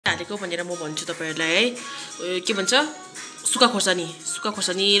हालेको भनेर म भन्छु तपाईहरुलाई है के भन्छ सुक्खा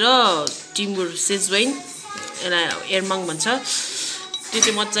खोर्सानी र टिम्बुर सेजवाइन यसलाई एरमाङ भन्छ त्यो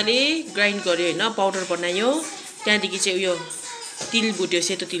चाहिँ मज्जाले ग्राइन्ड गर्यो हैन पाउडर बनायो त्यहाँदेखि चाहिँ उयो तिल भुट्यो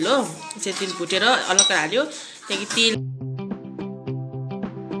सेतो तिल हो सेतो तिल भुटेर अलग हाल्यो त्यहाँदेखि तेल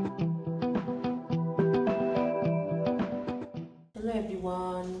hello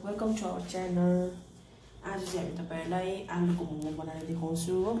everyone welcome to our channel आज चाहिँ हामी तपाईहरुलाई आलुको मोमो बनाएर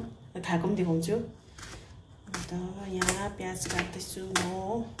देखाउँछु हो खाएको पनि देखाउँछु अन्त यहाँ प्याज काट्दैछु म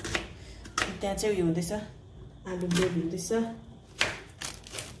त्यहाँ चाहिँ उयो हुँदैछ आलु ब्रेड हुँदैछ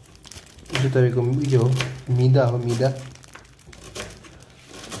यो तपाईको यो मिदा हो मिदा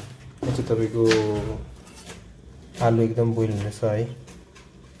चाहिँ तपाईको आलु एकदम बोइल हुनेछ है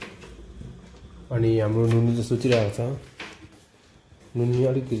अनि हाम्रो नुनु चाहिँ सुतिरहेको छ नुनु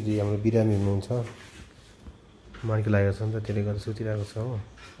अलिकति हाम्रो बिरामी हुनुहुन्छ मार्की लागेको छ नि त त्यसले गर्दा सुतिरहेको छ हो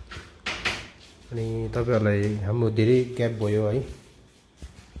अनि तपाईहरुलाई हाम्रो धेरै ग्याप भयो है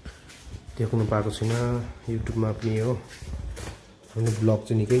देख्नु पाएको छैन युट्युबमा पनि हो हाम्रो ब्लग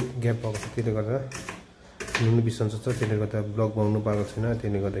चाहिँ निकै ग्याप भएको छ त्यसले गर्दा नुनु बिसन्चो छ त्यसले गर्दा ब्लग बनाउनु पाएको छैन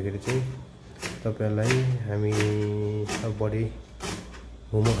त्यसले गर्दाखेरि चाहिँ तपाईहरुलाई हामी अब बढी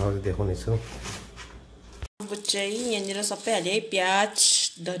मोमो खाएर देखाउने छौं अब चाहिँ यहाँनिर सबै हाले प्याज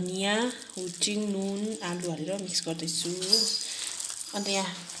धनिया हुचिङ नुन आलु हालेर मिक्स गर्दैछु अन्त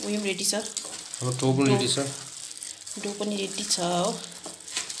यहाँ उयो पनि रेडी छ अब डो पनि रेडी छ डो पनि रेडी छ हो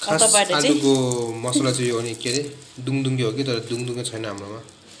खास आलुको मसला चाहिँ यो अनि के रे दुङदुङे हो कि तर दुङदुङे छैन हाम्रोमा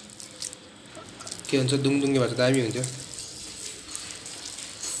के हुन्छ दुङदुङे भए दामी हुन्थ्यो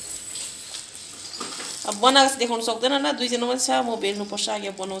अब बनाएको देखाउन सक्दैन न दुई जना मात्रै छ म बेल्नु पर्छ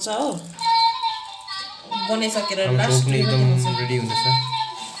आगे बनाउँछ हो बनाइसकेर लास्ट एकदम रेडी हुँदैछ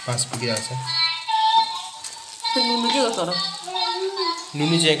पास पुगिरहेको छ नुनु के गर्छ र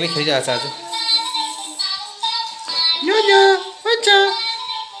नुनु चाहिँ एक्लै खेलिरहेको छ आज नुनु हुन्छ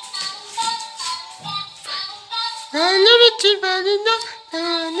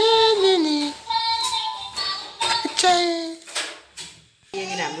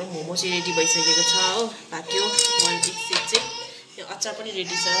हाम्रो मोमो चाहिँ रेडी भइसकेको छ हो पाक्यो वान पिस सेट चाहिँ यो अचार पनि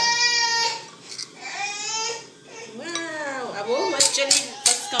रेडी छ अब मजाले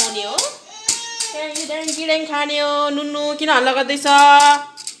पस्काउने हो ड्याङ खाने हो नुनु किन हल्ला गर्दैछ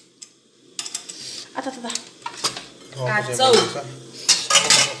आता काट्छौ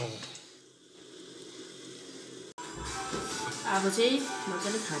अब चाहिँ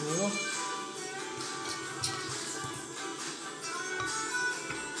मजाले खाने हो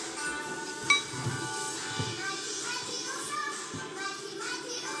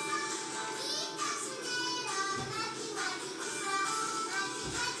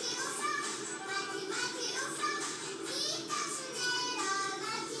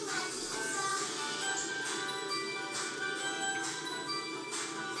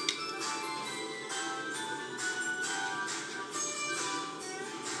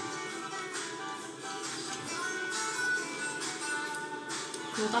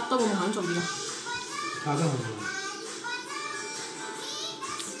तातो मोमो खानु सक्दिनँ तातो मोमो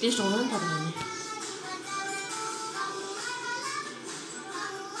टेस्ट आउँदैन नि तातो मोमो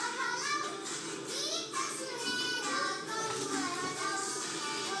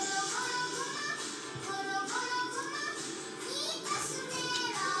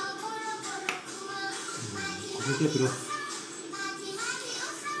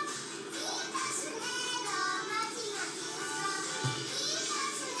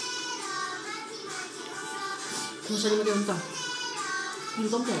खोर्सानी मात्रै हो नि त तिल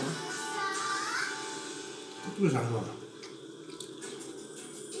कम छैन कति लाग्छ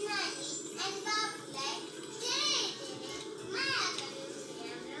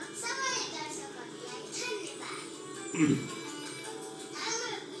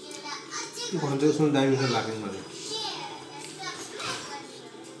भन्छ सुन दामी छ लाग्यो मलाई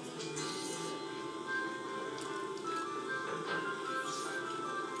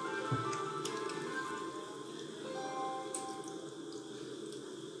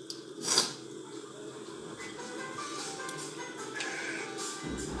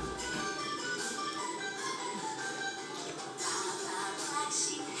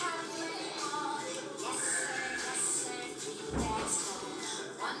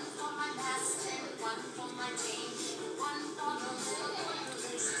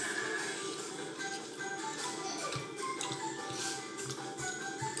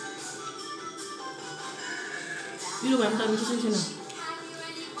Biru kan tak bisa sini.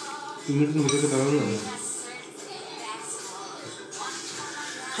 Ini tu macam tahu lah.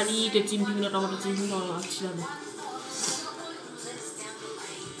 Kali dia cimping nak tahu dia cimping orang aksi lah.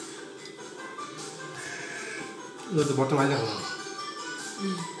 यो त बटम आइला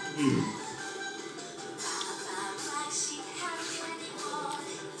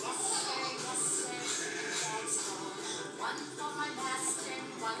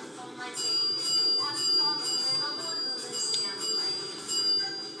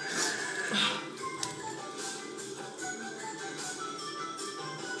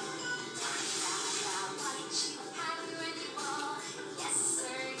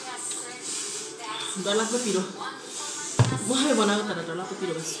डरलाग्दो पिरो मलाई बनाएको तर डरलाग्दो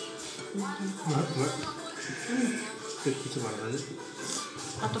पिरो बस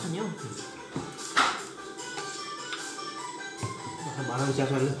तातो खाने हो भाँडा चिया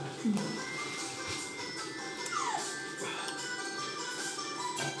खानु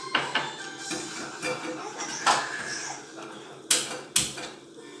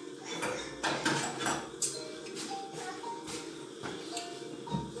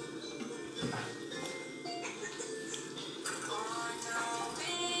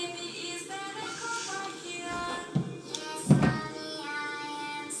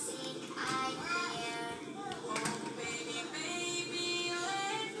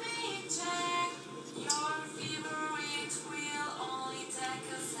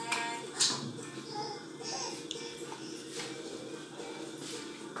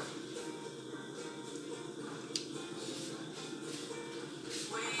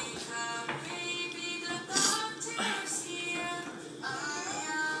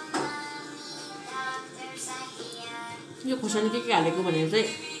यो खोर्सानी के हालेको भनेर चाहिँ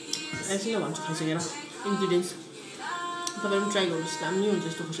एकछिन भन्छु खाइसकेर इन्ग्रिडियन्ट्स तपाईँले पनि ट्राई गर्नुहोस् दामी हुन्छ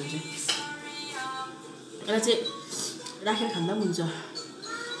यस्तो खोर्सानी चाहिँ यसलाई चाहिँ राखेर खाँदा पनि हुन्छ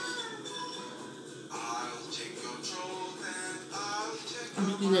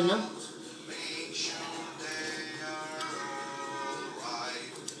बिग्रिँदैन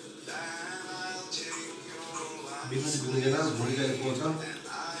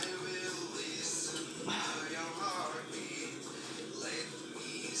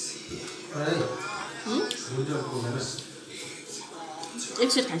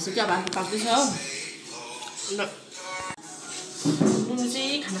एक सेट खाइसक्यो अब आफू पाक्दैछ हो नुन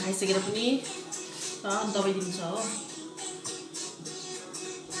चाहिँ खाना खाइसकेर पनि दबाई दिन्छ हो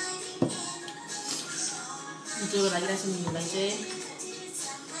जो लागिरहेको छ नुनलाई चाहिँ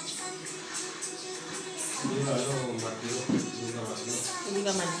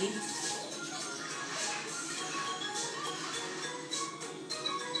मार्गी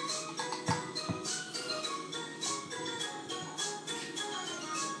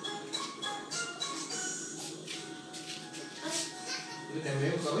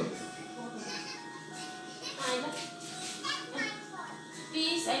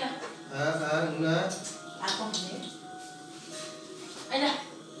Please, Ayla. Una. Ako hindi. Ayla.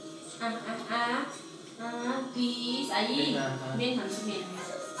 Please, Ayi. Ben hansi ben.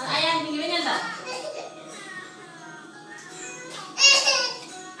 Ayah, hindi ben yanda.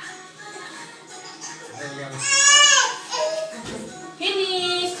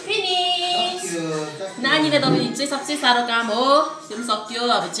 Finish. नानीले दबाई दिन्छ सबसे साह्रो काम हो त्यो पनि सक्यो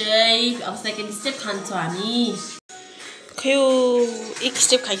अब चाहिँ अब सेकेन्ड स्टेप खान्छौँ हामी खै एक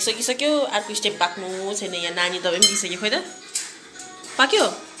स्टेप खाइसकिसक्यो अर्को स्टेप पाक्नु छैन यहाँ नानी दबाई पनि दिइसक्यो खोइ त पाक्यो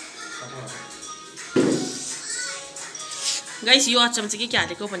गाइस यो अचारमा चाहिँ के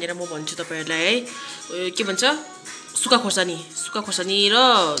हालेको भनेर म भन्छु तपाईँहरूलाई है के भन्छ सुक्खा खोर्सानी र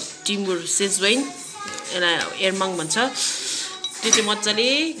टिम्बुर सेजवाइन यसलाई एरमाङ भन्छ त्यो चाहिँ मजाले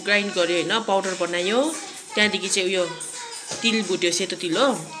ग्राइन्ड गर्यो होइन पाउडर बनायो त्यहाँदेखि चाहिँ उयो तिल भुट्यो सेतो तिल हो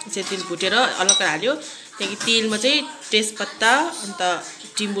सेतो तिल भुटेर अलग्गै हाल्यो त्यहाँदेखि तेलमा चाहिँ तेजपत्ता अन्त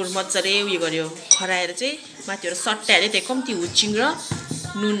टिम्बुर मजाले उयो गर्यो खराएर चाहिँ माथिबाट सट्टै हाल्यो त्यहाँ कम्ती हुचिङ र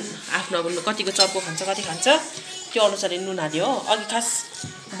नुन आफ्नो अब कतिको चर्को खान्छ कति खान्छ त्यो अनुसारले नुन हाल्यो हो अघि खास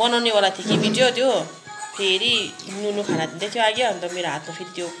बनाउनेवाला थियो कि भिडियो त्यो फेरि नुनु खाना दिँदै थियो आगे अन्त मेरो हातमा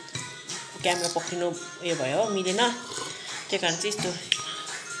फेरि त्यो क्यामेरा पक्रिनु उयो भयो हो मिलेन त्यो कारण चाहिँ यस्तो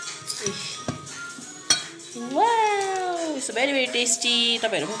wow it's very very tasty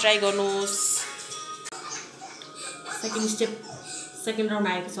तपाईँहरू पनि ट्राई गर्नुहोस् सेकेन्ड राउन्ड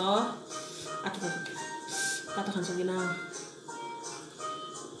आएको छ तातो खान सक्दिनँ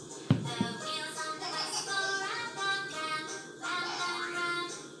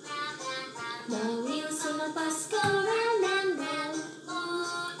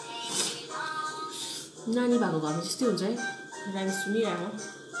नानी भएको घरमा त्यस्तै हुन्छ है राइम सुनिरहेको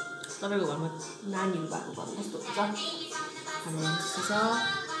तपाईँको घरमा नानीहरू भएको घरमा कस्तो हुन्छ हाम्रो त्यस्तो छ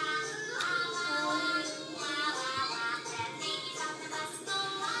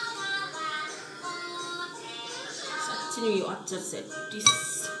साँच्चै यो अचार सेटिस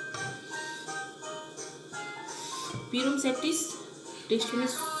पिरो पनि सेटिस टेस्ट पनि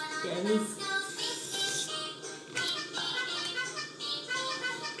दामी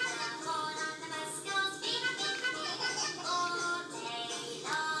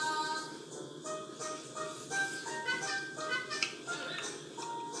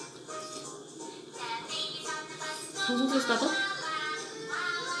खान्छौ त्यस्ता त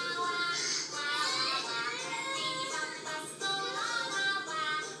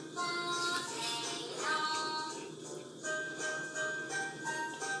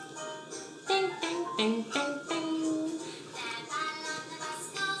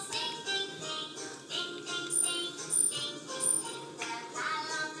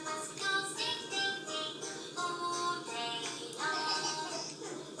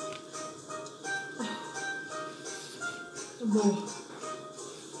Wow.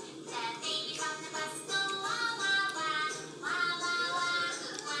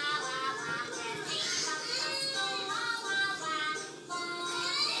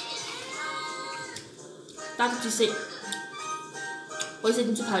 तातो चिज चाहिँ पैसा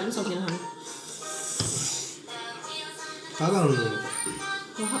दिन्छु खाएर पनि सक्दैन खानु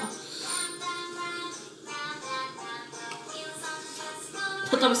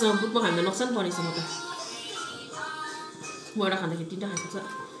तपाईँसँग बुटमा खाँदा नोक्सान परेछ म त म एउटा खाँदाखेरि तिनवटा खाएको छ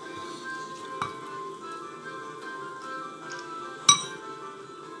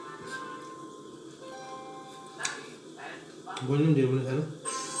बोल्नु नि दिनु छैन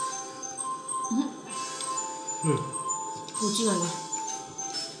उची गाला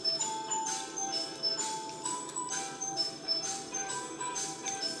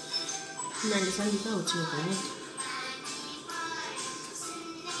नानीले सानो कहाँ उची गर्ने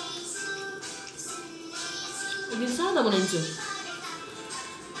एक दिन सादा बनाइदिन्छु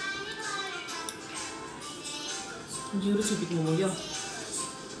जिउ र छुपीको मोमो क्या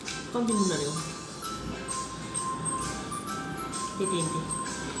कम्ती नुन हालेको त्यति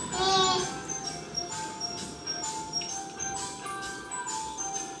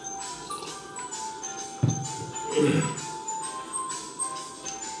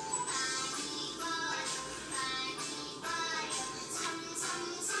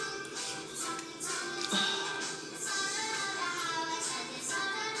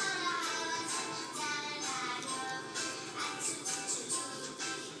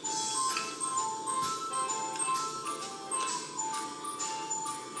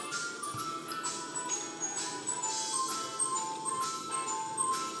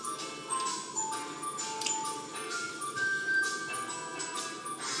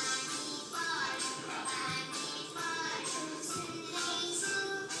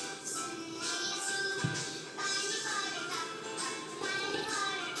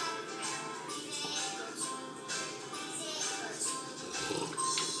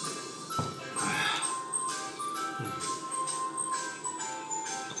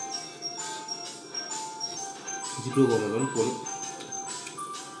जिब्रो गर्नु पनि पर्यो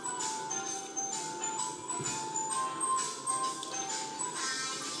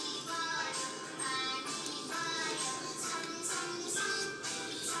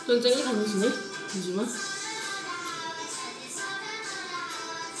तँ चाहिँ खान्छस् नि हिजोमा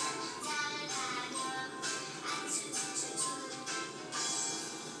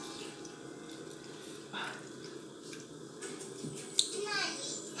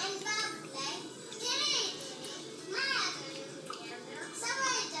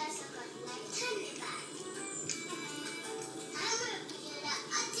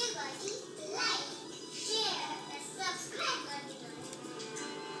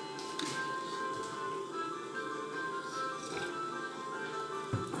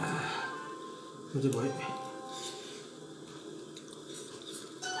मुझे भाई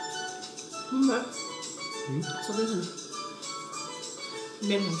सबै खानु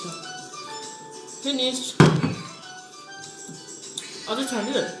मेन हुन्छ फिनिस अझै छ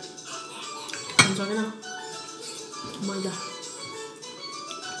नि खानु सकेन मैदा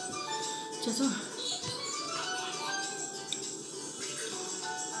छ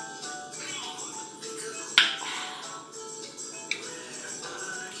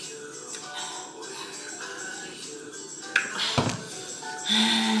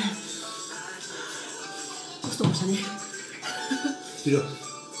कस्तो पर्छ नि पिरो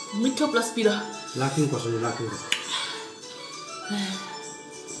मिठो प्लस पिरो लाकिङ पर्छ नि लाकिङ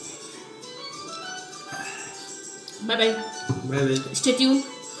by by by by stay tune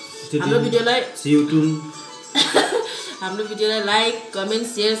हाम्रो भिडियोलाई सी यू ट्युन हाम्रो भिडियोलाई लाइक कमेन्ट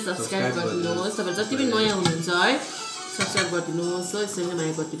शेयर सब्स्क्राइब गरिदिनुहोस् तपाईहरु जति पनि नयाँ हुनुहुन्छ है सब्स्क्राइब गरिदिनुहोस् यसरी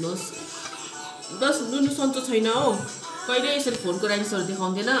माया गरिदिनुहोस् बस नुनु सन्चो छैन हो कहिले यसरी फोनको राइम्सहरु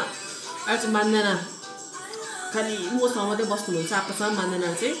देखाउँदैन आज मान्दैन खालि मसँग मात्रै बस्नुहुन्छ आफूसँग मान्दैन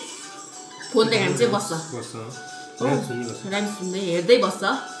चाहिँ फोन देखायो चाहिँ बस्छ राइम सुन्दै हेर्दै बस्छ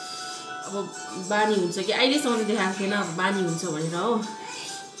अब बानी हुन्छ कि अहिलेसम्म चाहिँ देखाएको थिएन अब बानी हुन्छ भनेर हो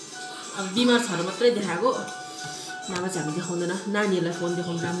अब बिमार छ र मात्रै देखाएको नभए चाहिँ हामी देखाउँदैन नानीहरूलाई फोन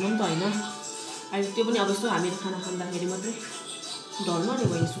देखाउनु राम्रो पनि त होइन अहिले त्यो पनि अब यसो हामीहरू खाना खाँदाखेरि मात्रै ढल्नु आँट्यो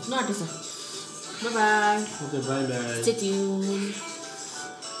भयो सुत्नु आँटेछ बाई बाई स्टे ट्युन